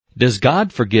Does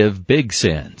God forgive big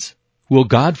sins? Will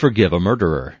God forgive a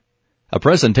murderer? A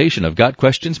presentation of Got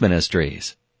Questions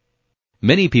Ministries.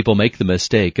 Many people make the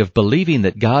mistake of believing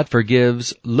that God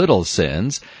forgives little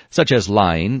sins, such as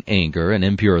lying, anger, and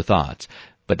impure thoughts,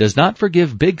 but does not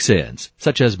forgive big sins,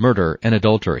 such as murder and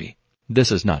adultery.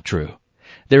 This is not true.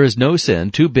 There is no sin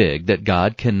too big that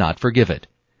God cannot forgive it.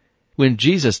 When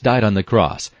Jesus died on the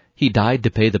cross, He died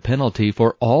to pay the penalty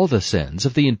for all the sins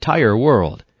of the entire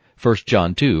world. 1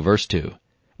 John 2, verse 2.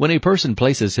 When a person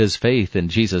places his faith in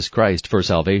Jesus Christ for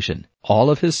salvation,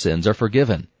 all of his sins are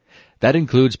forgiven. That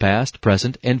includes past,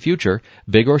 present, and future,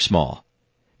 big or small.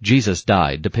 Jesus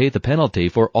died to pay the penalty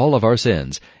for all of our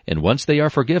sins, and once they are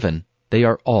forgiven, they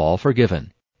are all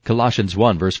forgiven. Colossians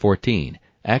 1, verse 14,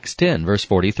 Acts 10, verse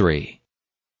 43.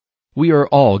 We are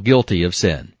all guilty of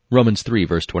sin, Romans 3,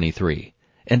 verse 23,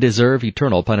 and deserve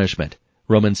eternal punishment,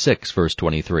 Romans 6, verse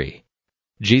 23.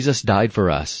 Jesus died for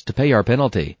us to pay our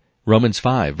penalty, Romans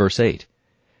 5, verse 8.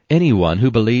 Anyone who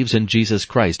believes in Jesus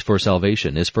Christ for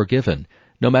salvation is forgiven,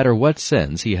 no matter what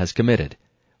sins he has committed,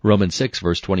 Romans 6,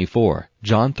 verse 24,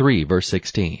 John 3, verse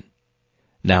 16.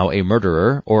 Now a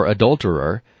murderer or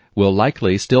adulterer will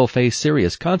likely still face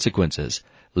serious consequences,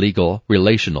 legal,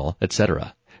 relational,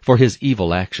 etc., for his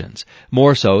evil actions,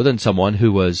 more so than someone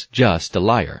who was just a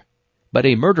liar. But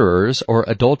a murderer's or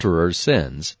adulterer's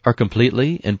sins are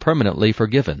completely and permanently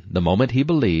forgiven the moment he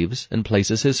believes and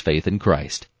places his faith in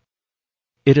Christ.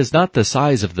 It is not the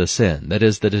size of the sin that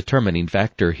is the determining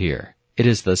factor here. It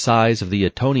is the size of the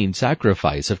atoning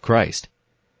sacrifice of Christ.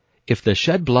 If the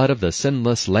shed blood of the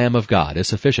sinless Lamb of God is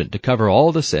sufficient to cover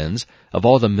all the sins of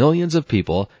all the millions of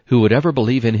people who would ever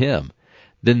believe in Him,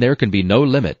 then there can be no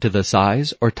limit to the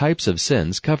size or types of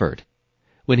sins covered.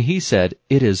 When He said,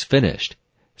 "It is finished,"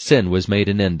 sin was made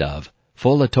an end of,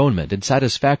 full atonement and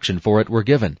satisfaction for it were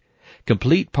given,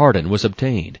 complete pardon was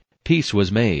obtained, peace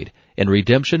was made, and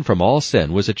redemption from all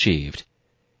sin was achieved.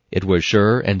 It was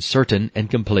sure and certain and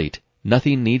complete.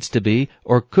 Nothing needs to be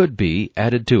or could be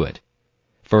added to it.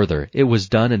 Further, it was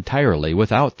done entirely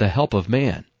without the help of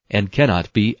man, and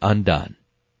cannot be undone.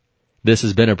 This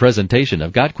has been a presentation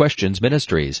of Got Questions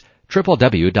Ministries,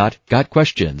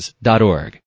 www.gotquestions.org.